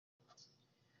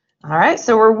All right,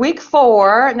 so we're week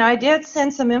 4. Now, I did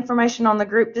send some information on the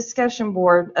group discussion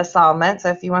board assignment, so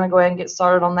if you want to go ahead and get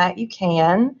started on that, you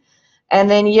can. And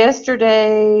then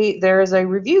yesterday, there is a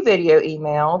review video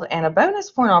emailed and a bonus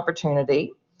point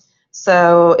opportunity.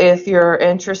 So if you're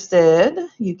interested,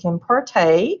 you can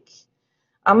partake.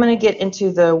 I'm going to get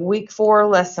into the week 4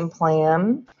 lesson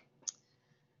plan.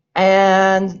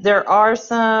 And there are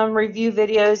some review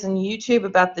videos on YouTube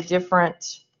about the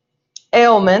different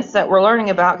ailments that we're learning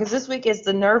about, because this week is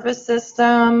the nervous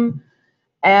system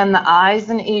and the eyes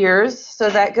and ears, so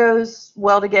that goes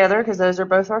well together because those are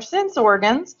both our sense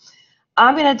organs.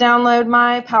 I'm going to download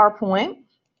my PowerPoint.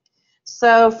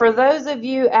 So for those of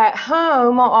you at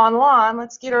home online,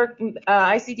 let's get our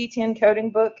ICD-10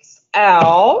 coding books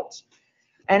out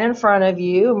and in front of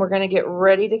you, and we're going to get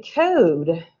ready to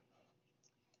code.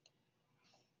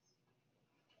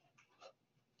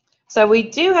 So we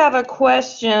do have a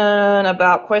question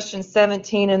about question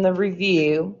 17 in the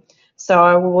review. So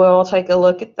I will take a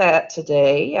look at that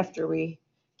today after we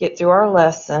get through our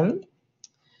lesson.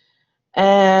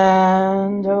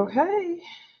 And okay,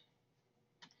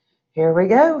 here we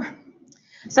go.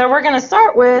 So we're going to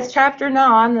start with chapter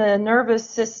 9, the nervous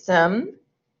system.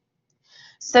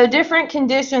 So different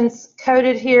conditions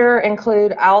coded here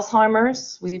include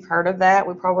Alzheimer's. We've heard of that.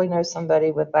 We probably know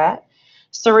somebody with that.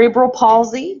 Cerebral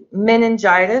palsy,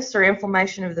 meningitis or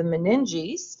inflammation of the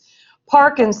meninges,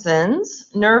 Parkinson's,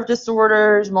 nerve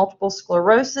disorders, multiple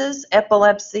sclerosis,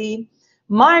 epilepsy,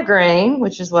 migraine,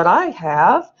 which is what I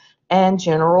have, and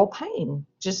general pain,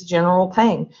 just general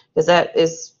pain, because that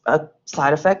is a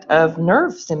side effect of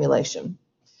nerve stimulation.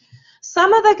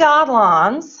 Some of the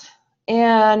guidelines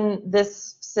in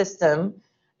this system,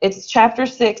 it's chapter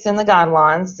 6 in the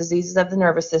guidelines, diseases of the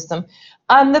nervous system.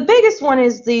 The biggest one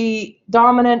is the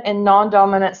dominant and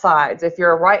non-dominant sides. If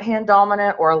you're a right-hand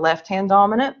dominant or a left-hand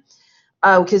dominant,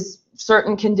 because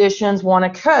certain conditions want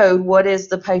to code what is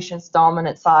the patient's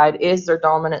dominant side. Is their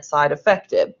dominant side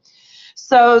affected?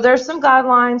 So there's some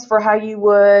guidelines for how you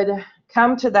would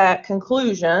come to that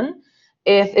conclusion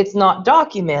if it's not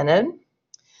documented.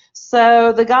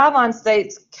 So the guideline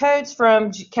states codes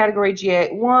from category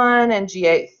G8.1 and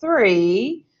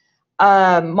G8.3,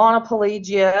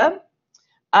 monoplegia,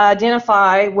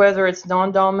 identify whether it's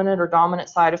non-dominant or dominant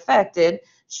side affected.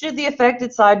 Should the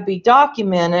affected side be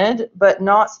documented but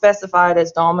not specified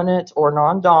as dominant or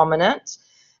non-dominant,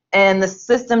 and the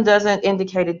system doesn't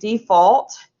indicate a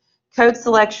default, code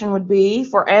selection would be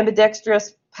for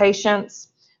ambidextrous patients.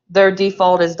 Their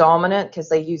default is dominant because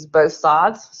they use both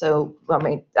sides. So, I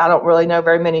mean, I don't really know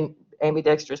very many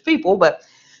ambidextrous people, but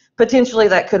potentially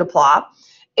that could apply.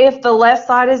 If the left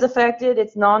side is affected,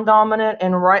 it's non-dominant,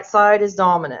 and right side is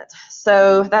dominant.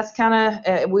 So that's kind of,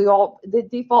 the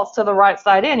defaults to the right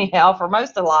side anyhow for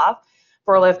most of life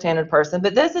for a left-handed person.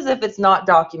 But this is if it's not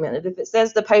documented. If it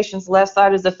says the patient's left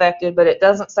side is affected, but it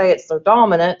doesn't say it's their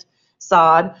dominant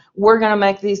side, we're going to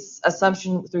make this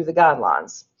assumption through the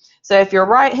guidelines. So if you're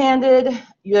right-handed,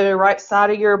 the right side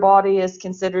of your body is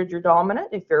considered your dominant.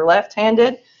 If you're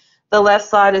left-handed, the left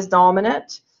side is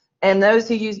dominant. And those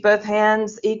who use both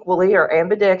hands equally are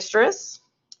ambidextrous.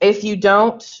 If you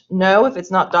don't know, if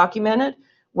it's not documented,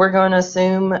 we're going to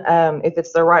assume if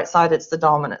it's the right side, it's the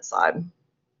dominant side.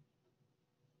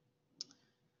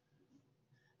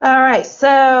 All right,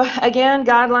 so again,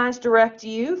 guidelines direct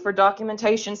you for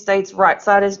documentation states right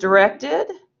side is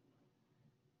directed,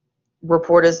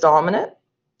 report is dominant.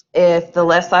 If the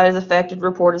left side is affected,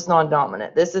 report is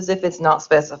non-dominant. This is if it's not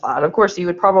specified. Of course, you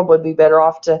would probably be better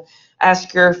off to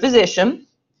ask your physician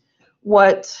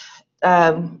what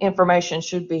information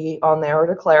should be on there or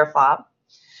to clarify.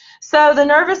 So the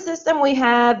nervous system, we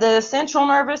have the central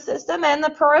nervous system and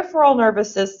the peripheral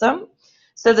nervous system.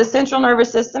 So the central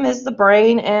nervous system is the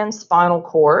brain and spinal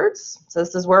cords. So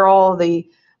this is where all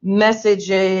the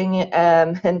messaging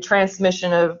and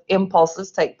transmission of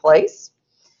impulses take place.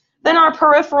 Then our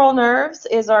peripheral nerves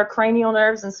is our cranial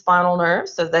nerves and spinal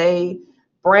nerves. So they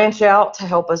branch out to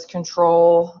help us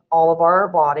control all of our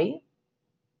body.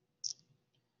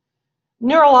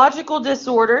 Neurological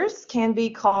disorders can be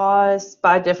caused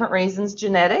by different reasons: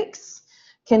 genetics,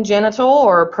 congenital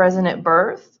or present at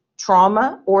birth,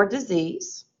 trauma, or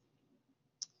disease.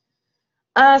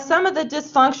 Some of the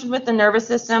dysfunction with the nervous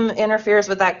system interferes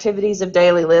with activities of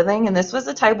daily living, and this was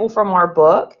a table from our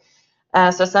book.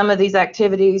 So some of these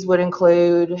activities would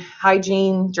include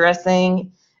hygiene,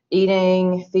 dressing,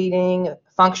 eating, feeding,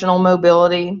 functional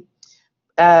mobility,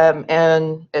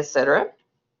 and etc.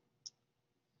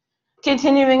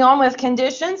 Continuing on with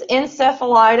conditions: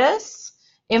 encephalitis,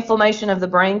 inflammation of the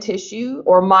brain tissue,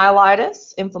 or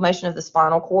myelitis, inflammation of the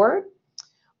spinal cord,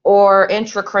 or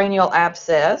intracranial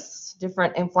abscess,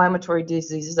 different inflammatory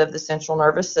diseases of the central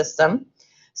nervous system.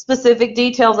 Specific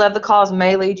details of the cause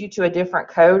may lead you to a different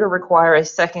code or require a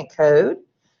second code.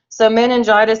 So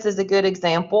meningitis is a good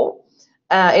example.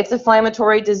 It's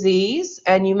inflammatory disease,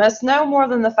 and you must know more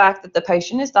than the fact that the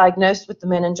patient is diagnosed with the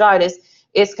meningitis.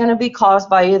 It's going to be caused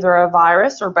by either a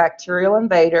virus or bacterial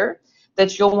invader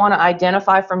that you'll want to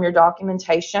identify from your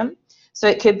documentation. So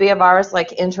it could be a virus like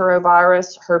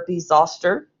enterovirus, herpes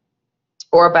zoster,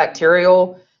 or a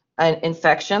bacterial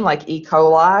infection like E.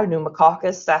 coli,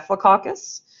 pneumococcus,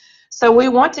 staphylococcus. So we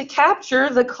want to capture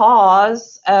the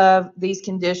cause of these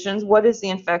conditions. What is the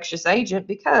infectious agent?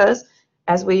 Because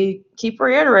as we keep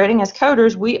reiterating as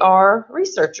coders, we are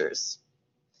researchers.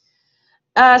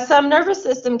 Some nervous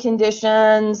system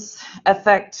conditions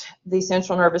affect the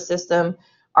central nervous system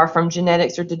are from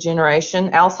genetics or degeneration.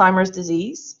 Alzheimer's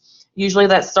disease, usually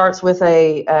that starts with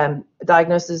a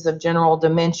diagnosis of general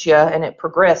dementia and it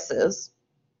progresses.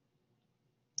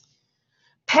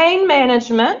 Pain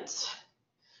management.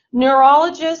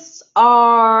 Neurologists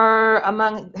are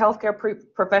among healthcare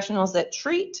professionals that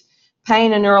treat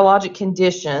pain and neurologic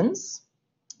conditions,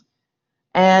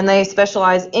 and they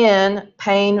specialize in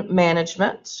pain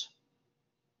management.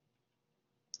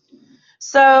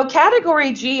 So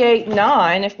category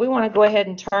G8-9, if we want to go ahead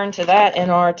and turn to that in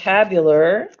our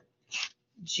tabular,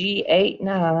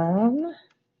 G8-9.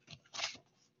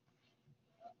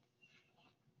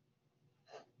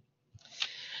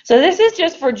 So this is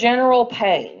just for general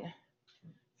pain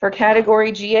for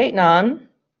category G8-9.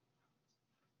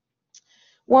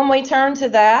 When we turn to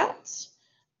that,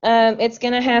 it's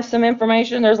going to have some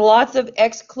information. There's lots of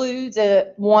excludes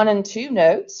at 1 and 2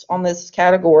 notes on this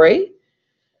category.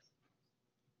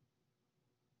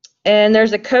 And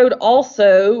there's a code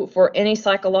also for any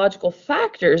psychological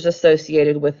factors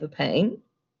associated with the pain.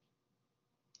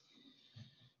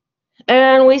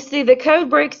 And we see the code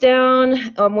breaks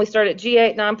down. We start at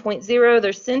G8 9.0.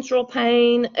 There's central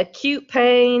pain, acute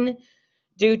pain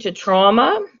due to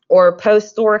trauma or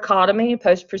post-thoracotomy,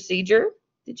 post-procedure.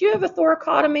 Did you have a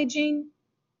thoracotomy, Jean?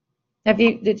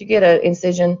 Did you get an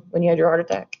incision when you had your heart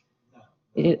attack?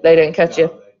 No. They didn't cut you?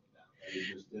 They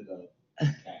just did a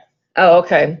cath. Oh,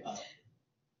 okay.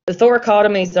 The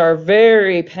thoracotomies are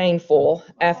very painful.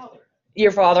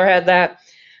 Your father had that.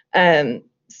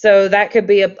 So that could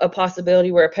be a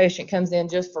possibility where a patient comes in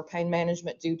just for pain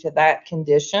management due to that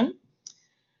condition.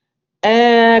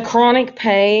 Chronic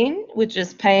pain, which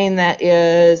is pain that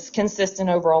is consistent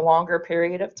over a longer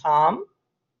period of time.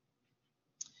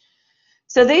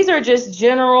 So these are just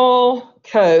general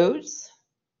codes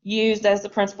used as the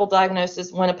principal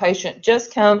diagnosis when a patient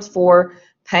just comes for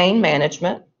pain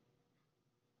management.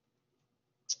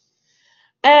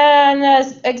 And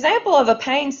an example of a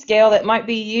pain scale that might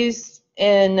be used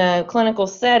in a clinical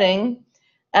setting,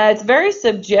 it's very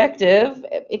subjective.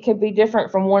 It could be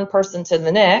different from one person to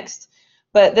the next,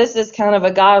 but this is kind of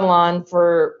a guideline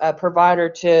for a provider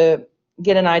to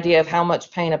get an idea of how much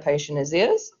pain a patient is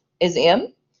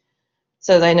in,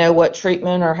 so they know what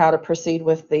treatment or how to proceed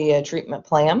with the treatment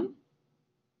plan.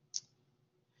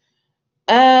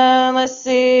 Let's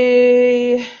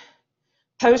see.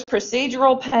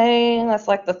 Post-procedural pain, that's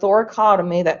like the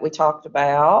thoracotomy that we talked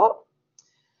about.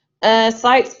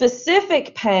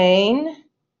 Site-specific pain,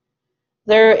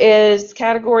 there is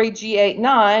category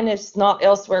G8-9. It's not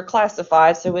elsewhere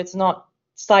classified, so it's not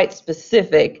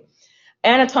site-specific.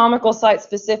 Anatomical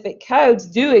site-specific codes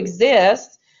do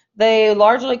exist. They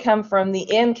largely come from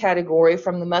the M category,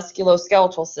 from the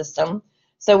musculoskeletal system.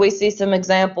 So we see some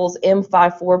examples,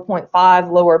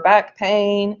 M54.5, lower back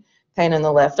pain, pain in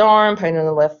the left arm, pain in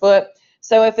the left foot.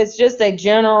 So if it's just a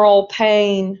general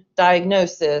pain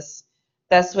diagnosis,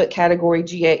 that's what category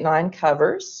G8-9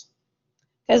 covers,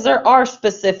 because there are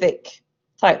specific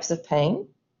types of pain.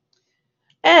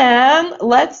 And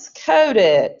let's code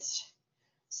it.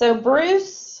 So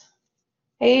Bruce,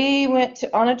 he went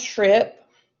on a trip,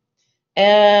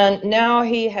 and now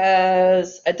he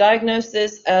has a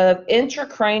diagnosis of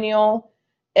intracranial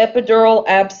epidural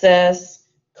abscess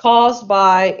caused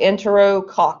by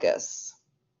enterococcus.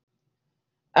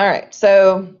 All right,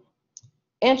 so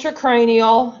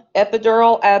intracranial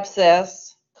epidural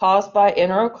abscess caused by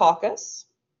enterococcus.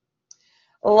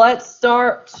 Let's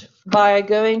start by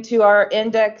going to our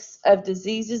index of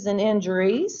diseases and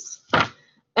injuries,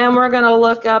 and we're going to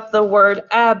look up the word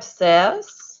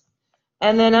abscess,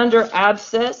 and then under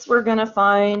abscess we're going to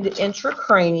find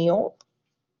intracranial.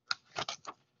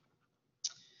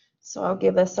 So I'll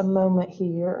give us a moment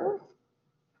here.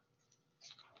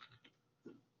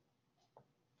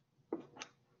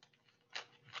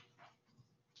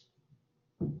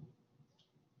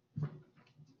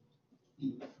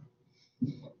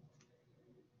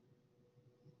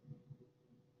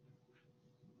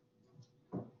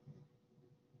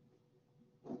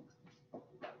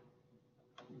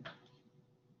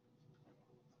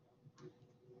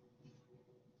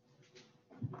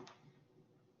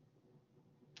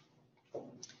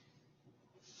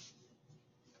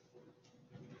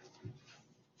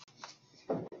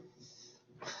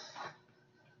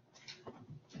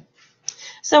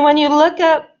 So when you look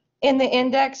up in the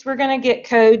index, we're going to get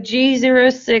code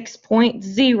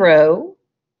G06.0.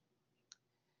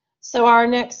 So our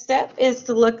next step is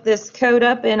to look this code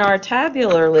up in our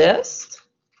tabular list.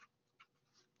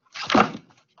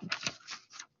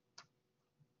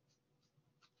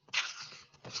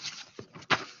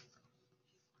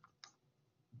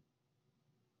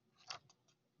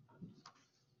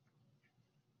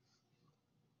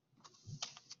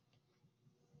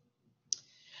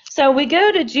 So we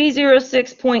go to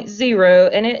G06.0,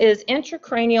 and it is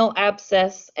intracranial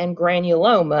abscess and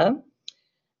granuloma.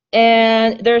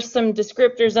 And there's some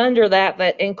descriptors under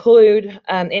that include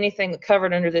anything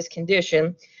covered under this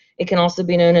condition. It can also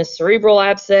be known as cerebral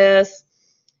abscess,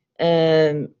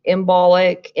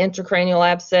 embolic, intracranial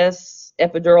abscess,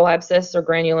 epidural abscess, or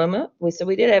granuloma. So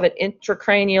we did have an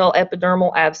intracranial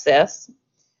epidermal abscess.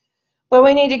 But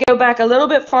we need to go back a little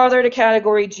bit farther to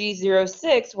category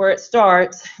G06 where it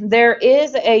starts. There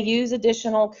is a use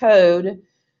additional code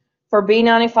for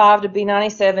B95 to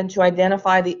B97 to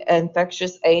identify the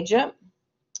infectious agent.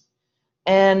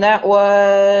 And that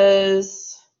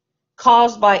was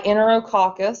caused by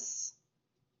Enterococcus.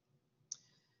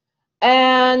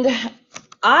 And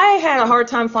I had a hard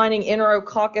time finding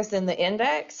Enterococcus in the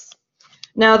index.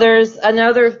 Now, there's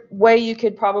another way you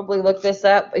could probably look this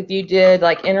up. If you did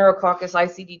like Enterococcus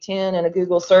ICD-10 in a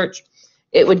Google search,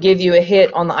 it would give you a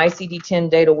hit on the ICD-10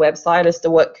 data website as to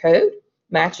what code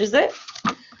matches it.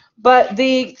 But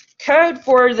the code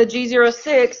for the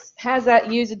G06 has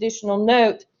that use additional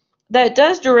note that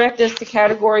does direct us to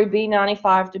category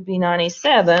B95 to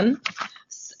B97.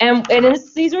 And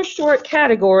these are short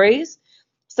categories.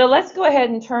 So let's go ahead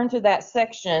and turn to that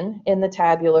section in the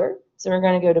tabular. So we're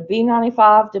going to go to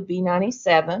B95 to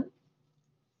B97.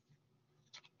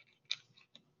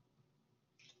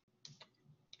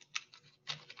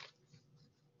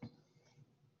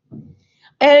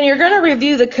 And you're going to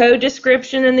review the code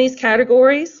description in these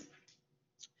categories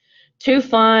to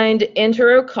find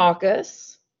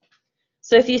Enterococcus.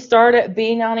 So if you start at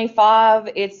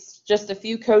B95, it's just a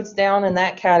few codes down in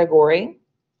that category.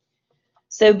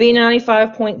 So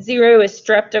B95.0 is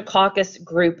Streptococcus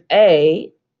group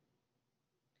A.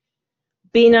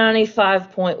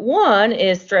 B95.1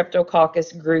 is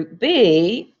Streptococcus group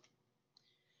B.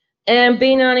 And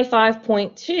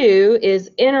B95.2 is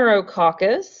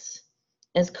Enterococcus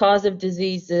as cause of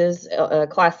diseases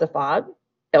classified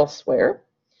elsewhere.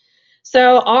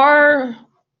 So our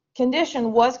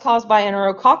condition was caused by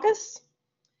Enterococcus.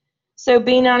 So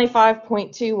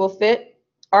B95.2 will fit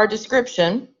our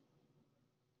description.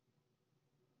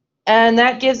 And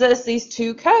that gives us these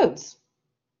two codes.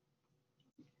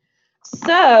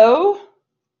 So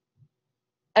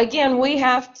again, we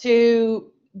have to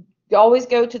always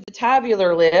go to the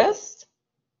tabular list.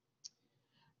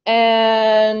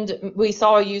 And we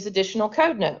saw a use additional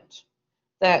code note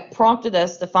that prompted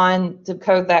us to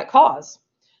code that cause.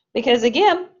 Because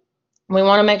again, we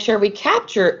want to make sure we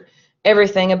capture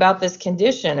everything about this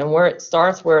condition and where it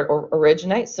starts, where it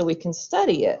originates, so we can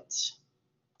study it.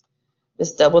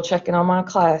 Just double checking on my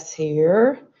class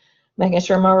here, making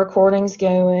sure my recording's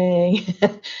going.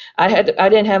 I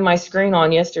didn't have my screen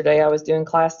on yesterday. I was doing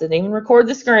class, didn't even record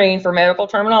the screen for medical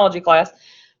terminology class.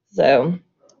 So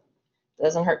it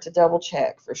doesn't hurt to double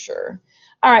check for sure.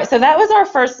 All right, so that was our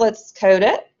first let's code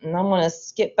it. And I'm going to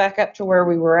skip back up to where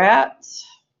we were at.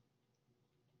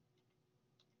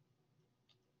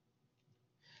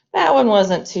 That one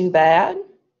wasn't too bad.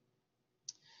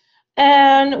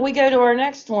 And we go to our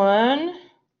next one.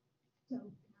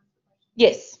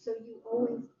 Yes. So you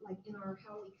always, like in our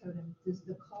how we code them, does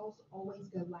the cause always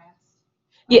go last?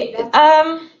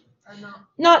 Yeah.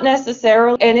 Not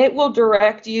necessarily. And it will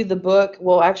direct you, the book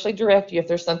will actually direct you if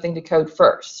there's something to code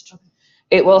first. Okay.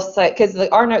 It will say, because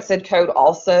our note said code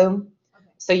also. Okay.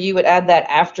 So you would add that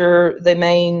after the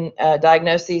main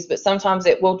diagnoses, but sometimes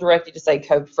it will direct you to say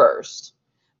code first.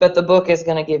 But the book is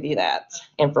going to give you that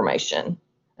information.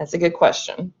 That's a good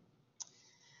question.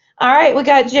 All right, we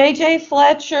got JJ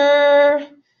Fletcher.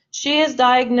 She is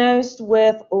diagnosed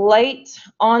with late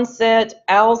onset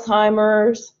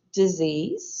Alzheimer's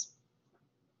disease.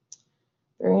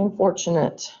 Very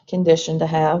unfortunate condition to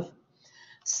have.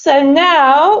 So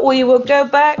now we will go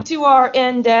back to our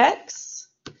index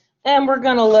and we're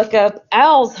going to look up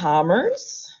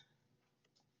Alzheimer's.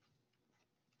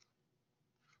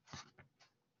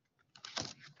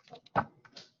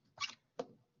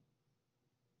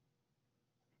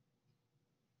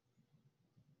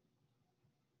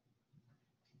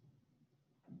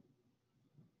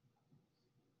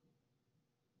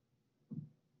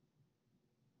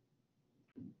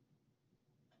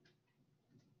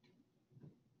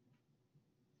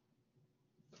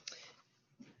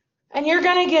 And you're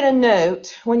going to get a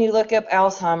note when you look up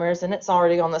Alzheimer's, and it's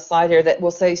already on the slide here, that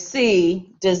will say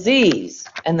C, disease,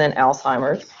 and then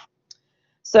Alzheimer's.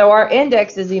 So our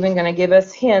index is even going to give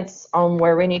us hints on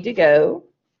where we need to go.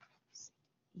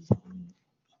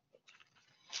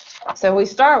 So we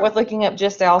start with looking up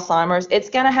just Alzheimer's.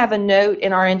 It's going to have a note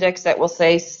in our index that will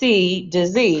say C,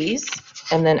 disease,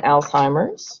 and then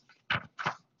Alzheimer's.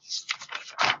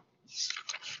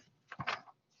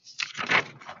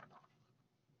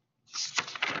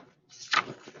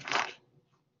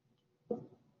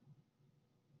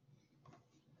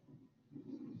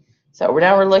 So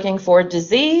now we're looking for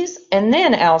disease and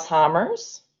then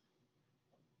Alzheimer's.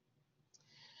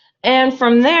 And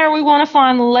from there, we want to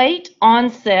find late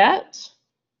onset.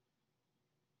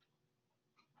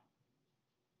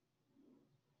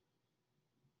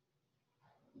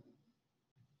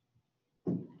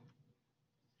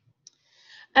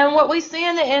 And what we see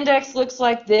in the index looks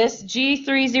like this,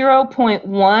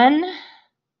 G30.1.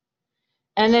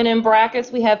 And then in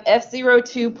brackets, we have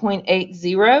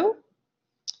F02.80.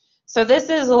 So this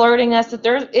is alerting us that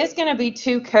there is going to be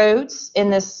two codes in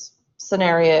this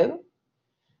scenario.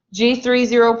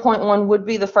 G30.1 would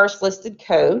be the first listed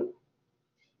code.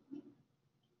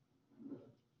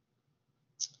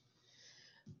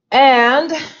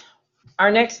 And our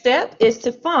next step is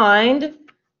to find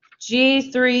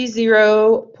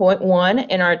G30.1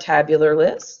 in our tabular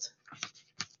list.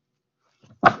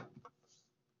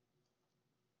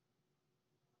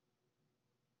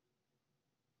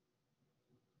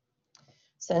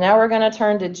 So now we're going to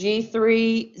turn to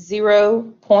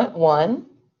G30.1.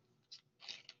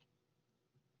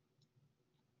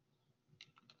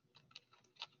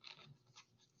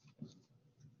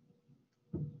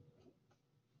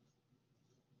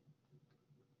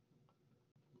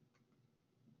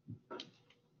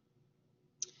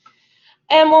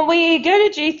 And when we go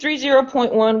to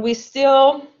G30.1, we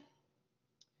still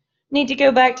need to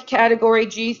go back to category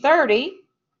G30.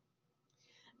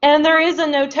 And there is a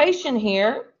notation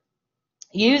here.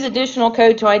 Use additional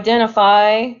code to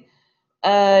identify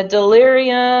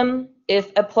delirium,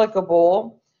 if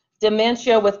applicable,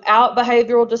 dementia without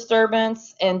behavioral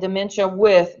disturbance, and dementia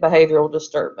with behavioral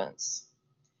disturbance.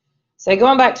 So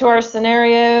going back to our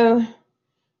scenario,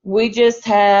 we just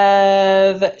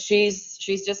have, she's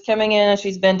just coming in and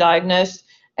she's been diagnosed,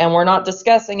 and we're not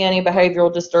discussing any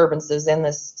behavioral disturbances in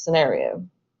this scenario.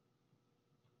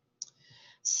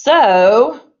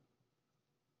 So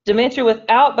dementia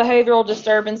without behavioral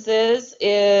disturbances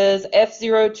is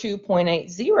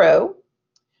F02.80,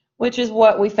 which is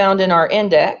what we found in our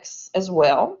index as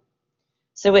well.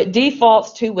 So it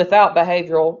defaults to without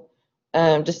behavioral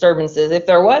disturbances. If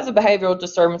there was a behavioral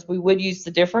disturbance, we would use the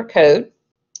different code.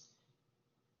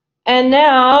 And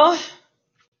now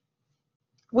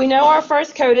we know our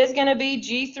first code is going to be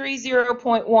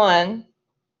G30.1.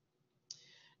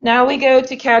 Now we go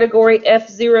to category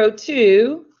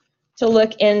F02 to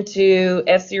look into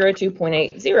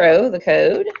F02.80, the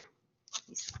code.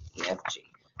 EFG.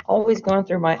 Always going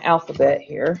through my alphabet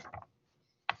here.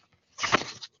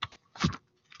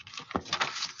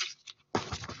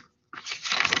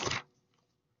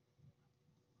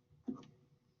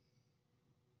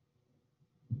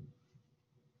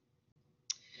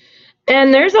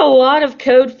 And there's a lot of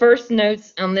code first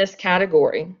notes on this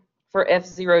category for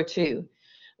F02.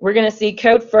 We're going to see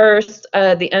code first,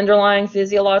 the underlying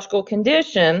physiological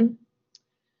condition,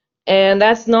 and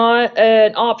that's not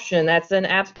an option. That's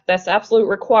absolute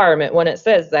requirement when it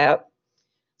says that.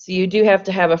 So you do have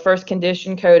to have a first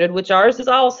condition coded, which ours is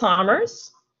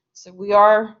Alzheimer's. So we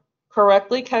are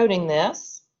correctly coding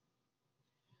this.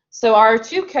 So our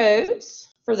two codes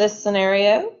for this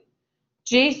scenario,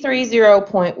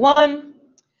 G30.1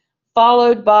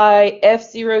 followed by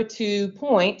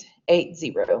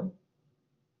F02.80.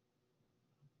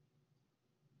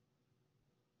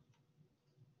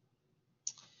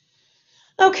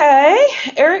 Okay,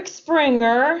 Eric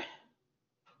Springer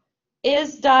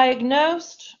is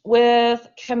diagnosed with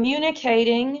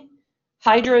communicating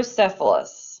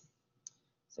hydrocephalus.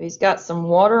 So he's got some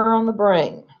water on the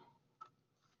brain.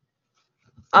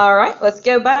 All right, let's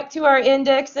go back to our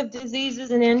index of diseases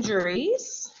and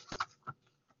injuries.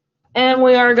 And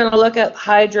we are going to look up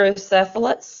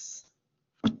hydrocephalus.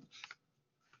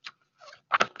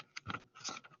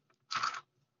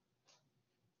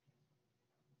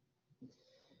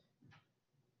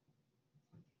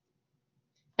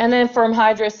 And then from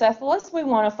hydrocephalus, we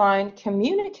want to find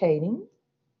communicating.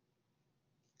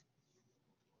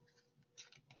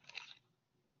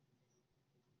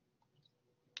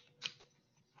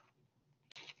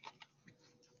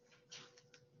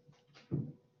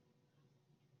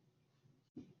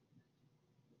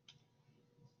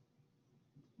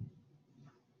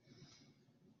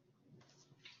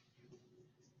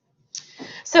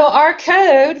 So our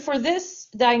code for this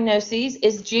diagnosis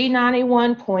is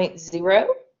G91.0.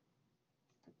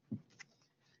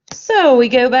 So we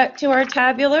go back to our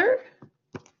tabular.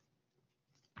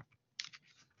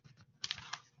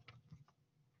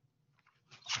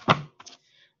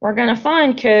 We're going to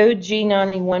find code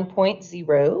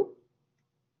G91.0.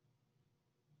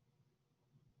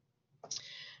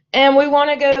 And we want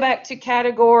to go back to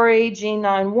category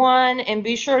G91 and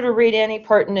be sure to read any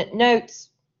pertinent notes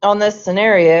on this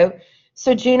scenario.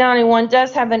 So G91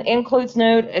 does have an includes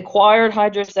note, acquired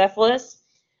hydrocephalus.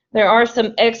 There are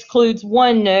some excludes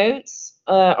one notes,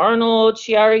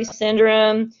 Arnold-Chiari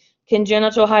syndrome,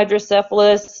 congenital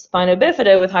hydrocephalus, spina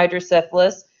bifida with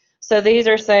hydrocephalus. So these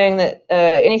are saying that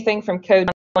anything from code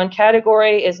 1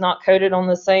 category is not coded on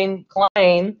the same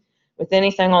claim with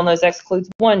anything on those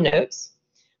excludes one notes.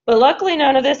 But luckily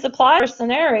none of this applies to our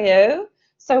scenario,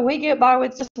 so we get by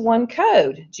with just one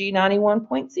code,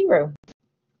 G91.0.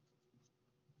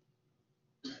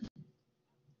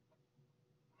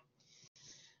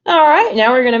 All right,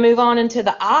 now we're going to move on into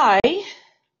the eye.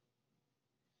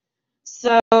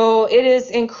 So it is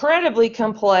incredibly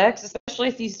complex, especially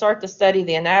if you start to study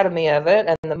the anatomy of it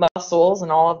and the muscles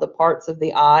and all of the parts of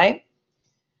the eye.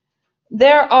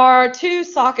 There are two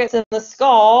sockets in the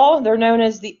skull. They're known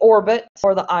as the orbits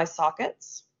or the eye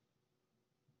sockets.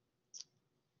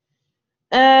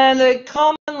 And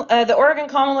the organ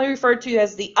commonly referred to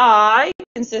as the eye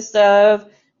consists of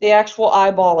the actual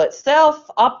eyeball itself,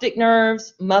 optic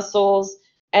nerves, muscles,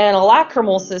 and a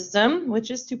lacrimal system,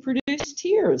 which is to produce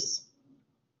tears.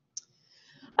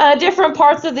 Different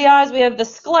parts of the eyes, we have the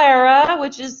sclera,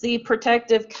 which is the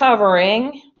protective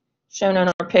covering, shown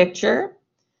on our picture.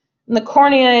 And the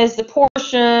cornea is the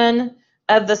portion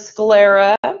of the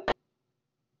sclera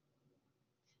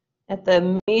at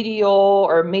the medial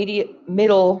or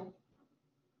middle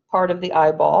part of the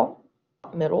eyeball,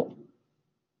 middle.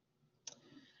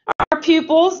 Our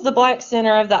pupils, the black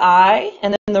center of the eye,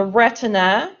 and then the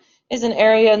retina is an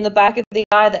area in the back of the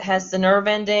eye that has the nerve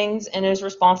endings and is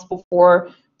responsible for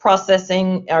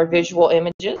processing our visual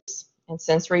images and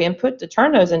sensory input to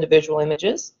turn those into visual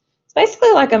images. It's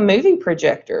basically like a movie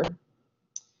projector.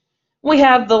 We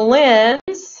have the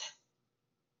lens,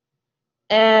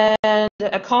 and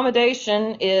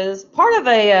accommodation is part of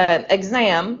a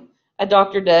exam a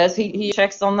doctor does. He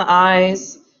checks on the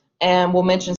eyes and will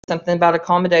mention something about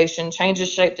accommodation,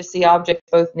 changes shape to see objects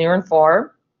both near and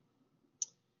far.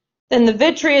 Then the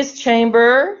vitreous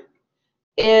chamber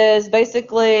is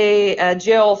basically a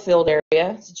gel-filled area.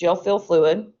 It's gel-filled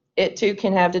fluid. It too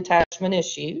can have detachment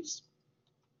issues.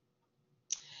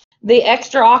 The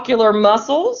extraocular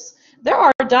muscles, there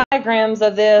are diagrams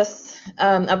of this.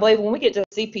 I believe when we get to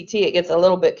CPT, it gets a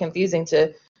little bit confusing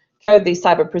to code these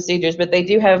type of procedures, but they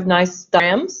do have nice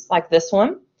diagrams like this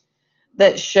one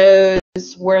that shows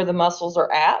where the muscles are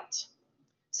at.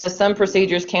 So some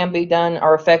procedures can be done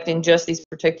are affecting just these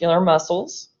particular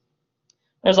muscles.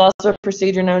 There's also a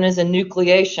procedure known as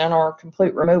enucleation, or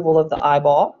complete removal of the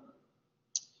eyeball.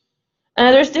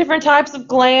 There's different types of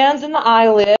glands in the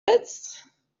eyelids.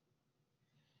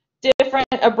 Different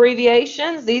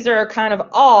abbreviations. These are kind of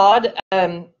odd,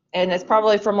 and it's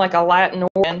probably from like a Latin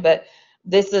origin, but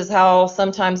this is how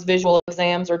sometimes visual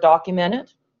exams are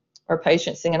documented, or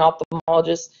patients seeing an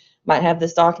ophthalmologist might have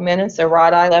this documented. So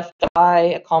right eye, left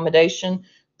eye, accommodation.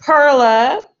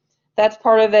 Perla, that's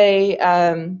part of a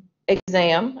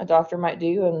exam a doctor might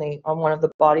do on one of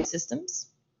the body systems.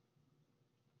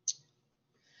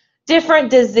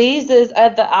 Different diseases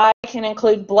of the eye can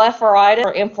include blepharitis,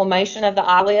 or inflammation of the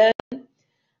eyelid.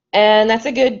 And that's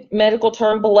a good medical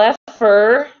term.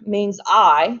 Blepher means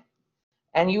eye.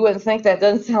 And you wouldn't think that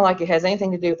doesn't sound like it has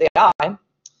anything to do with the eye.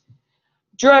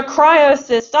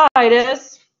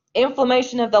 Dacryocystitis,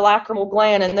 inflammation of the lacrimal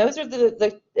gland. And those are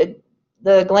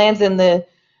the glands in the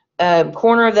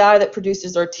corner of the eye that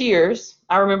produces our tears.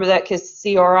 I remember that because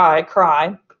CRI,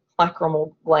 cry,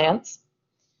 lacrimal glands.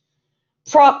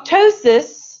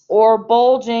 Proptosis, or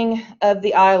bulging of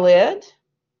the eyelid,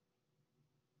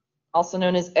 also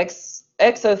known as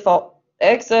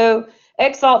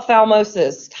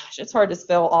exophthalmosis. Gosh, it's hard to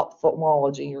spell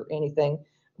ophthalmology or anything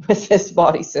with this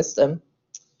body system.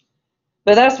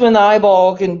 But that's when the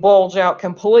eyeball can bulge out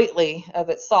completely of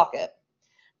its socket.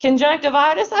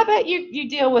 Conjunctivitis, I bet you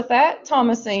deal with that,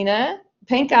 Thomasina.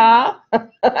 Pink eye,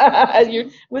 you're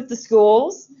with the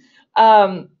schools.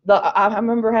 I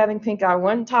remember having pink eye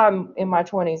one time in my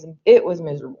 20s, and it was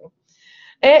miserable.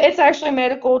 It's actually a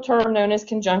medical term known as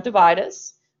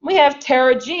conjunctivitis. We have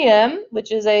pterygium,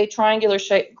 which is a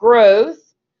triangular-shaped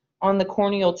growth on the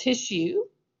corneal tissue.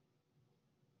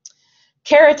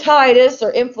 Keratitis,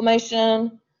 or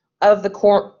inflammation of the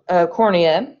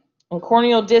cornea, and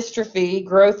corneal dystrophy,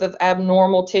 growth of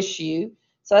abnormal tissue.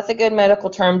 So that's a good medical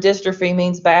term. Dystrophy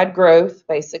means bad growth,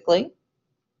 basically.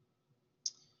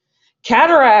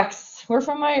 Cataracts, we're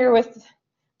familiar with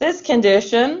this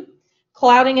condition,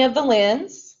 clouding of the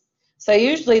lens. So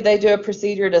usually they do a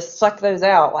procedure to suck those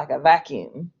out like a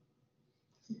vacuum.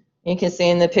 You can see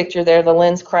in the picture there the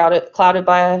lens clouded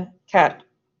by a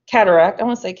cataract. I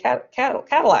want to say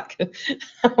Cadillac.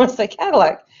 I want to say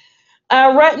Cadillac.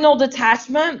 Retinal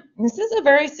detachment. This is a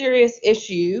very serious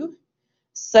issue.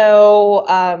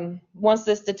 So once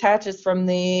this detaches from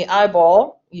the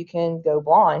eyeball, you can go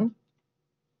blind.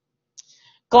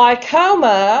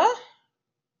 Glaucoma.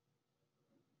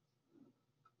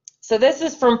 So this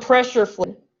is from pressure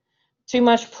fluid. Too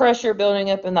much pressure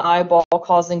building up in the eyeball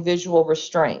causing visual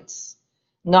restraints.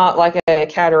 Not like a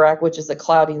cataract, which is a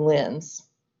cloudy lens.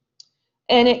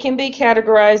 And it can be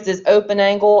categorized as open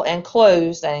angle and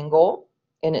closed angle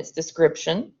in its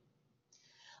description.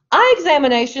 Eye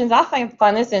examinations, I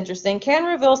find this interesting, can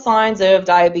reveal signs of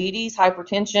diabetes,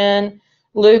 hypertension,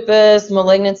 lupus,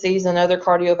 malignancies, and other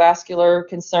cardiovascular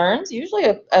concerns. Usually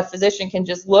a physician can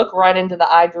just look right into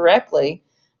the eye directly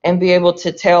and be able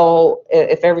to tell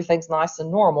if everything's nice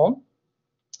and normal.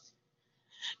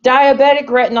 Diabetic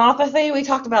retinopathy, we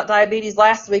talked about diabetes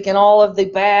last week and all of the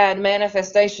bad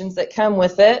manifestations that come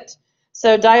with it.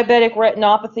 So diabetic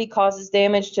retinopathy causes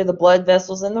damage to the blood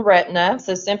vessels in the retina.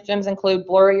 So symptoms include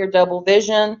blurry or double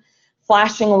vision,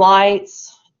 flashing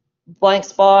lights, blank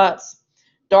spots,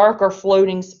 dark or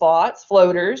floating spots,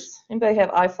 floaters. Anybody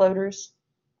have eye floaters?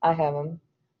 I have them.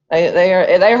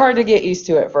 They're hard to get used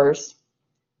to at first.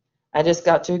 I just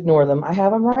got to ignore them. I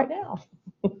have them right now.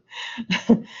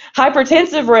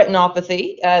 Hypertensive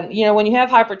retinopathy. When you have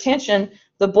hypertension,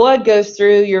 the blood goes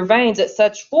through your veins at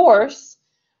such force.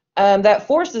 That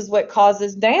force is what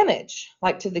causes damage,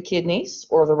 like to the kidneys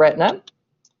or the retina.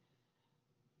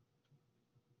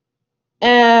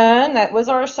 And that was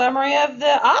our summary of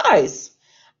the eyes.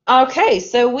 Okay,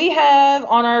 so we have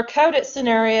on our coded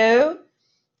scenario,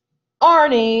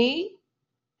 Arnie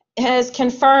has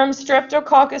confirmed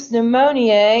Streptococcus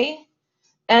pneumoniae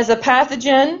as a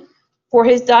pathogen for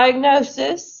his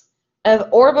diagnosis of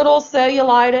orbital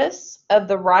cellulitis of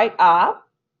the right eye.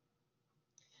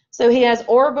 So he has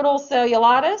orbital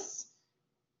cellulitis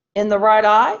in the right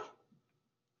eye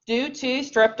due to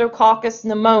Streptococcus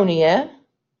pneumonia.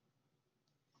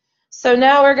 So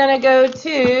now we're going to go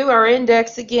to our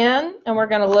index again, and we're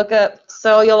going to look up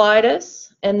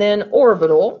cellulitis and then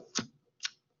orbital.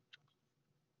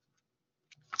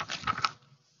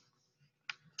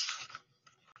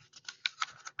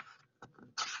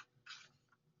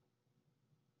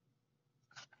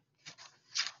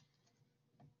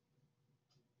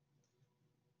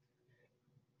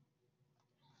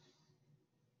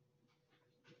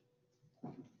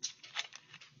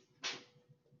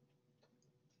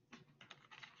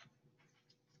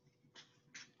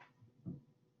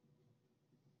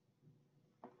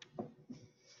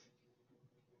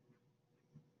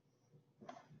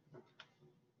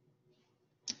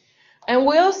 And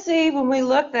we'll see when we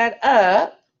look that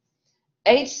up,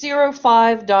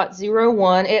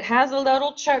 H05.01, it has a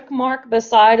little check mark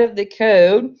beside of the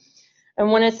code.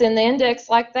 And when it's in the index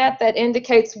like that, that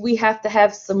indicates we have to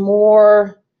have some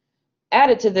more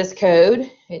added to this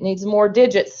code. It needs more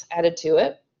digits added to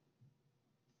it.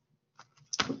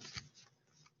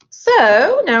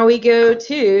 So now we go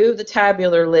to the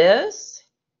tabular list.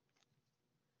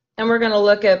 And we're going to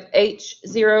look up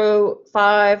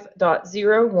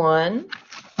H05.01.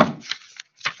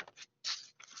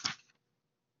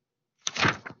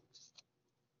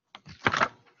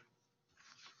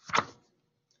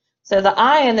 So the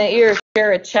eye and the ear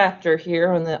share a chapter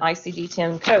here on the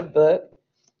ICD-10 code book.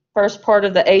 First part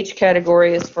of the H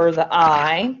category is for the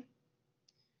eye.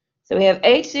 So we have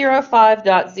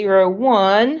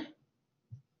H05.01,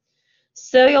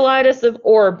 cellulitis of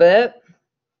orbit.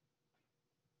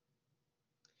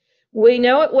 We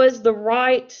know it was the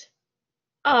right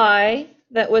eye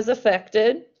that was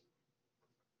affected.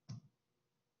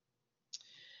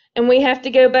 And we have to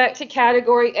go back to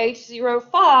category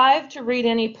H05 to read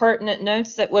any pertinent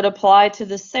notes that would apply to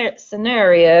the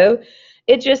scenario.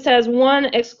 It just has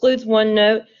excludes one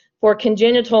note for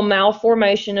congenital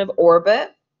malformation of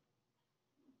orbit.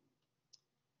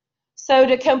 So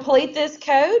to complete this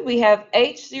code, we have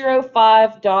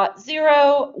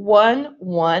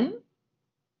H05.011.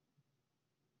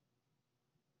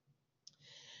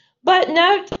 But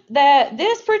note that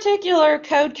this particular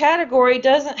code category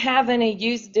doesn't have any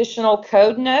use additional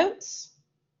code notes.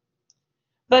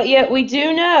 But yet we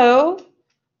do know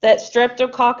that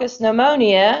Streptococcus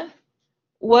pneumonia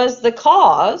was the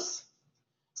cause.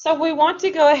 So we want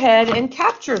to go ahead and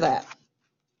capture that.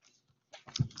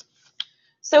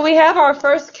 So we have our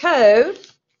first code.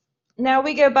 Now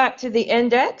we go back to the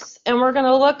index, and we're going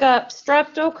to look up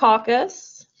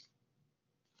Streptococcus.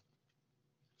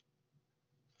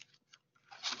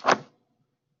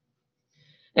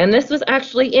 And this was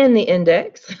actually in the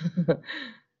index.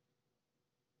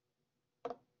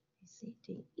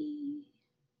 CTE.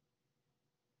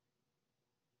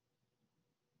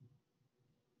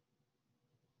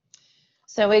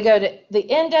 So we go to the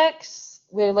index,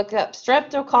 we look up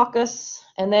Streptococcus,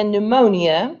 and then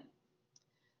pneumonia,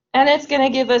 and it's going to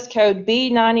give us code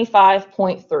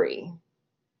B95.3.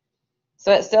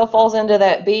 So it still falls into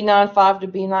that B95 to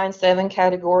B97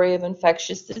 category of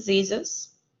infectious diseases.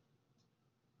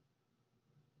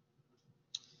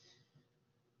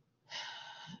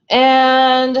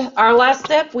 And our last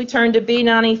step, we turn to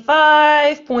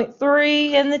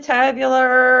B95.3 in the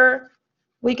tabular.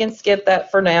 We can skip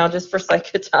that for now, just for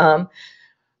sake of time.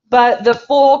 But the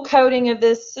full coding of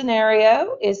this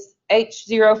scenario is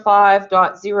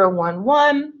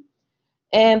H05.011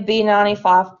 and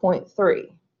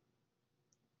B95.3.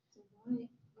 So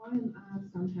why am I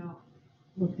somehow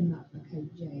looking up the code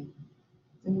J?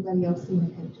 Has anybody else seen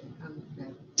the code J? No.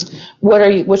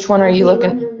 Which one are you We're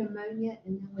looking? under pneumonia,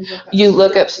 and then we look up. You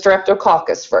look up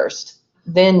Streptococcus first,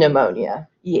 then pneumonia.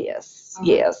 Yes,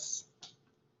 yes.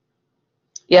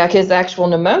 Yeah, because actual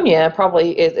pneumonia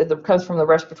probably it comes from the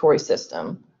respiratory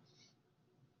system.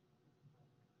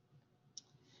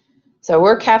 So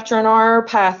we're capturing our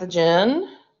pathogen.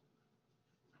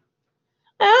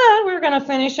 And we're going to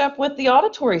finish up with the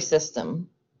auditory system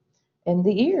and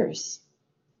the ears.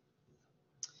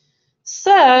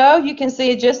 So you can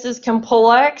see just as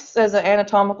complex as an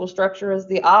anatomical structure as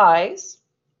the eyes.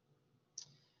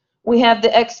 We have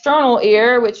the external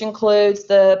ear, which includes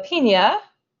the pinna,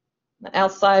 the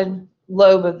outside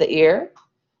lobe of the ear,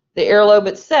 the earlobe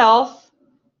itself,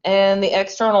 and the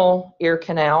external ear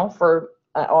canal for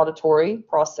auditory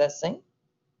processing.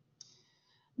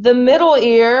 The middle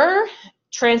ear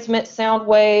transmits sound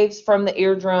waves from the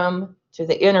eardrum to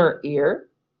the inner ear.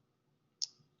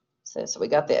 So we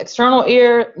got the external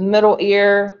ear, middle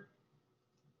ear,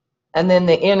 and then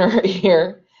the inner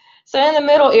ear. So in the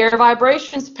middle ear,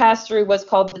 vibrations pass through what's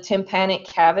called the tympanic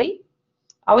cavity.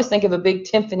 I always think of a big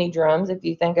timpani drums if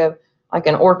you think of like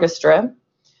an orchestra.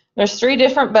 There's 3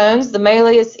 different bones, the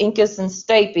malleus, incus, and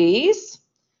stapes,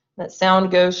 that sound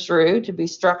goes through to be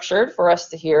structured for us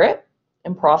to hear it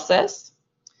and process.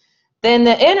 Then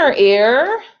the inner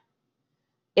ear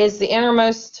is the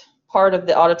innermost part of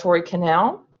the auditory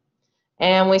canal,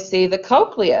 and we see the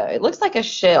cochlea. It looks like a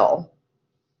shell.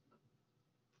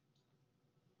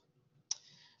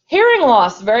 Hearing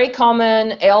loss, very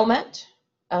common ailment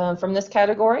from this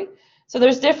category. So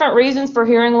there's different reasons for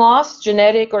hearing loss,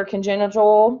 genetic or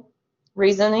congenital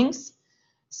reasonings,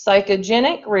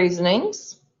 psychogenic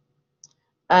reasonings,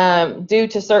 due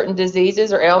to certain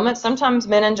diseases or ailments. Sometimes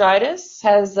meningitis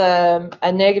has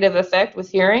a negative effect with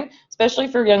hearing, especially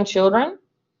for young children.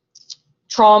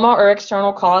 Trauma or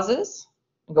external causes.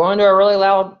 Going to a really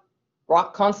loud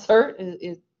rock concert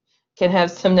can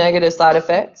have some negative side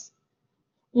effects.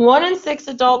 1 in 6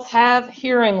 adults have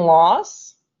hearing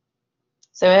loss.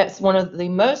 So that's one of the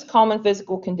most common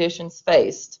physical conditions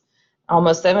faced.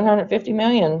 Almost 750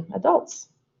 million adults.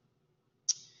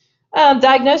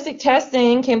 Diagnostic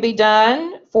testing can be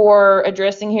done for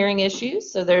addressing hearing issues.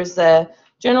 So there's a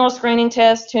general screening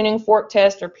test, tuning fork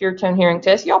test, or pure tone hearing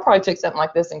test. Y'all probably took something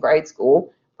like this in grade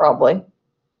school, probably.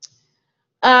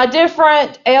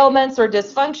 Different ailments or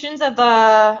dysfunctions of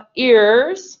the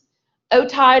ears.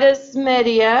 Otitis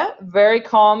media, very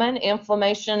common,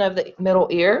 inflammation of the middle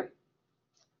ear.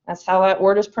 That's how that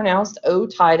word is pronounced,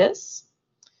 otitis.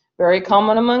 Very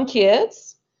common among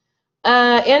kids.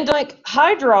 Endemic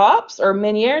hydrops, or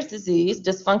Meniere's disease,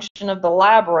 dysfunction of the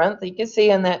labyrinth. You can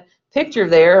see in that picture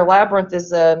there, a labyrinth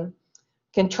is a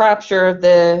contracture of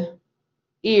the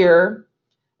ear,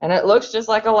 and it looks just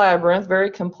like a labyrinth, very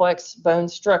complex bone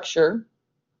structure.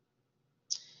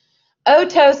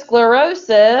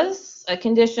 Otosclerosis, a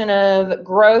condition of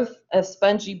growth of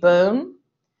spongy bone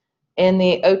in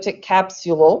the otic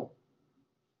capsule.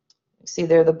 You see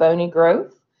there the bony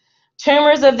growth.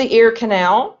 Tumors of the ear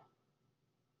canal.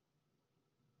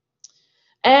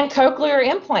 And cochlear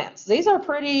implants. These are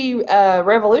pretty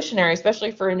revolutionary,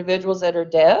 especially for individuals that are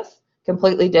deaf,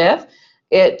 completely deaf.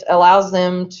 It allows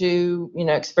them to,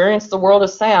 experience the world of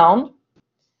sound.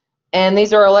 And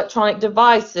these are electronic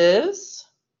devices,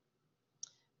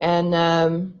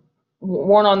 and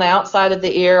worn on the outside of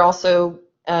the ear. Also,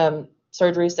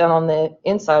 surgeries done on the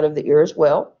inside of the ear as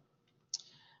well.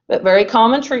 but very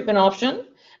common treatment option.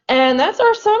 And that's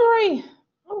our summary.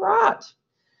 All right.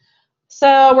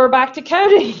 So we're back to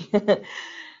coding.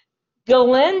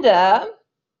 Galinda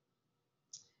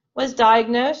was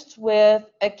diagnosed with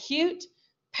acute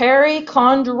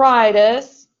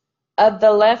perichondritis of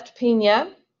the left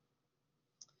pinna.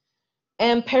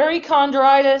 And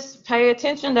perichondritis, pay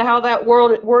attention to how that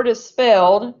word is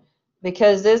spelled,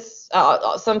 because this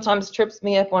sometimes trips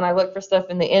me up when I look for stuff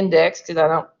in the index, because I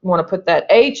don't want to put that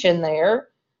H in there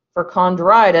for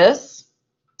chondritis.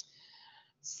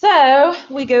 So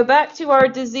we go back to our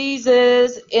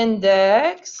diseases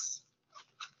index,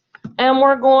 and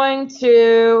we're going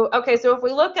to, okay, so if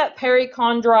we look at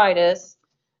perichondritis,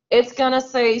 it's going to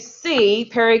say C,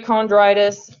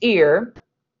 perichondritis, ear.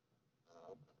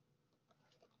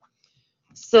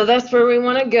 So that's where we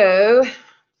want to go.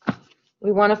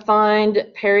 We want to find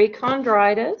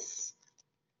perichondritis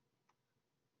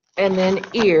and then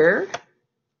ear.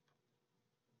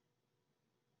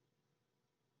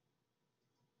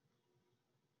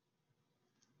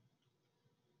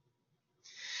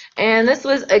 And this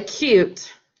was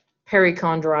acute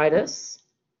perichondritis.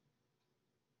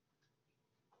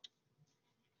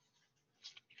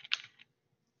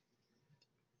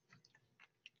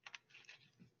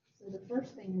 So the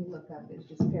first thing we look up is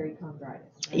just perichondritis, right?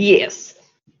 Yes.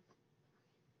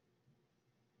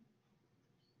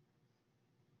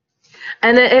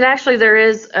 And it actually, there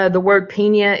is, the word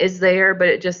pinna is there, but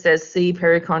it just says C,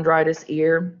 perichondritis,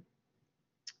 ear.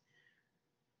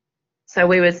 So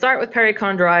we would start with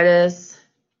perichondritis,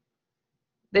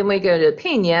 then we go to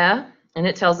pinna, and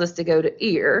it tells us to go to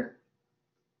ear.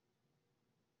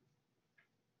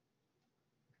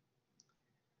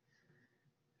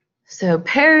 So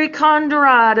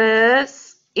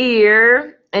perichondritis,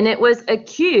 ear, and it was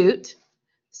acute,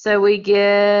 so we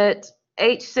get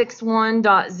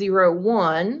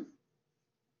H61.01.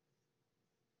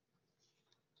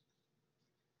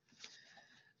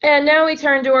 And now we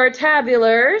turn to our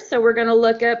tabular, so we're going to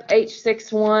look up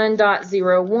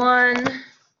H61.01.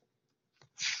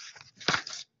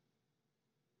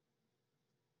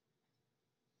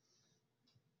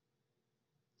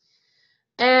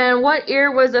 And what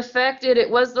ear was affected? It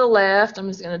was the left. I'm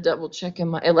just going to double check in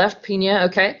my left pinna.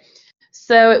 Okay.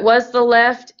 So it was the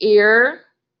left ear.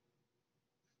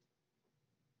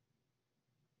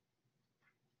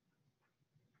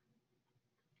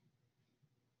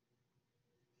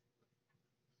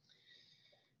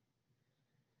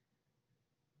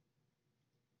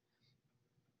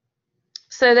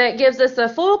 So that gives us a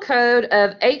full code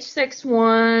of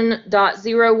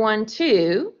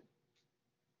H61.012.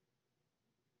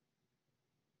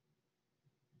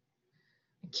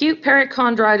 Acute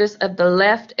perichondritis of the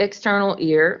left external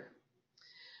ear.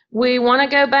 We want to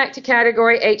go back to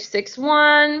category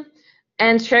H61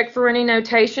 and check for any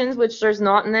notations, which there's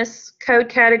not in this code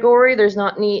category. There's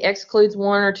not any excludes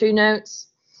 1 or 2 notes.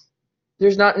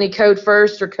 There's not any code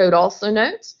first or code also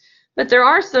notes. But there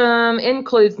are some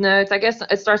includes notes. I guess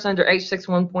it starts under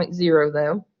H61.0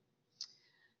 though.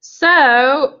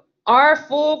 So our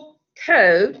full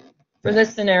code for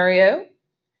this scenario,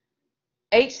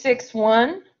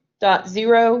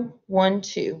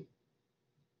 H61.012.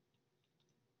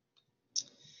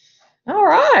 All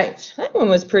right, that one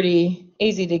was pretty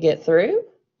easy to get through.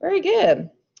 Very good.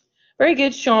 Very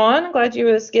good, Sean. I'm glad you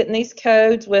was getting these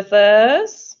codes with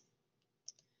us.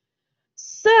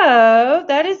 So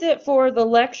that is it for the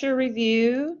lecture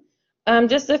review.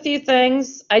 Just a few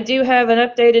things. I do have an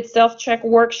updated self-check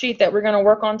worksheet that we're going to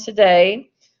work on today.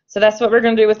 So that's what we're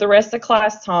going to do with the rest of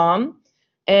class, Tom.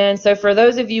 And so for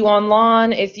those of you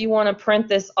online, if you want to print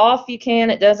this off, you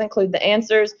can. It does include the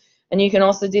answers, and you can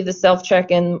also do the self-check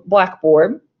in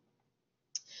Blackboard.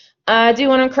 I do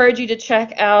want to encourage you to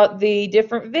check out the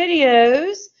different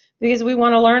videos because we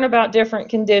want to learn about different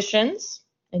conditions,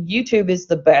 and YouTube is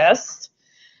the best.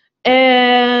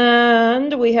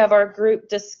 And we have our group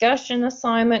discussion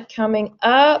assignment coming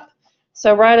up.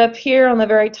 So right up here on the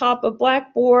very top of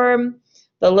Blackboard,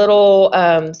 the little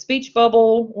speech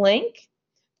bubble link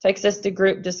takes us to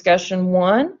group discussion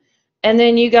 1. And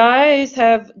then you guys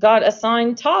have got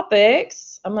assigned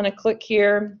topics. I'm going to click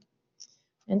here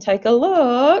and take a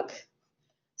look.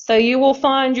 So you will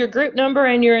find your group number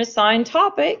and your assigned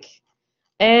topic.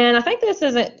 And I think this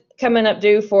isn't coming up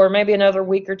due for maybe another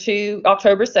week or 2,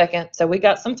 October 2nd. So we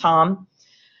got some time.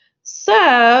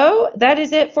 So that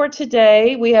is it for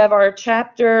today. We have our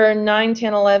chapter 9,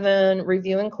 10, 11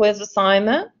 review and quiz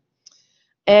assignment.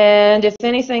 And if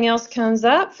anything else comes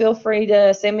up, feel free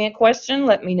to send me a question.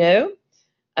 Let me know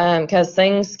because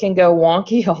things can go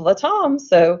wonky all the time.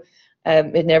 So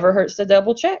it never hurts to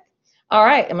double check. All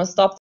right, I'm going to stop